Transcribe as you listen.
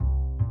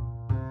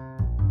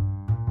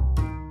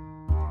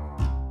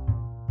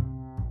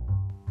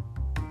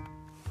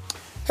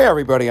Hey,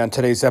 everybody. On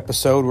today's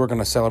episode, we're going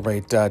to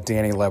celebrate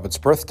Danny Levitt's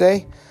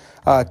birthday,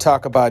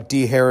 talk about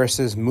Dee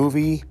Harris's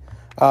movie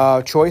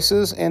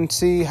choices, and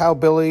see how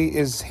Billy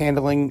is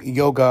handling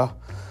yoga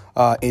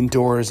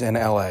indoors in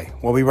LA.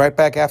 We'll be right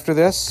back after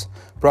this,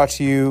 brought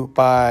to you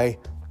by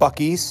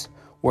Buc-ee's,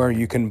 where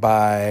you can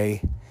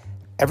buy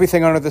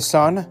everything under the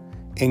sun,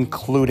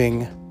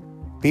 including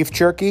beef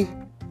jerky,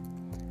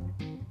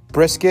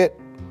 brisket,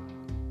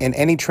 and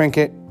any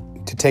trinket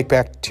to take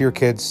back to your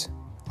kids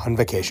on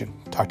vacation.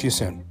 Talk to you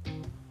soon.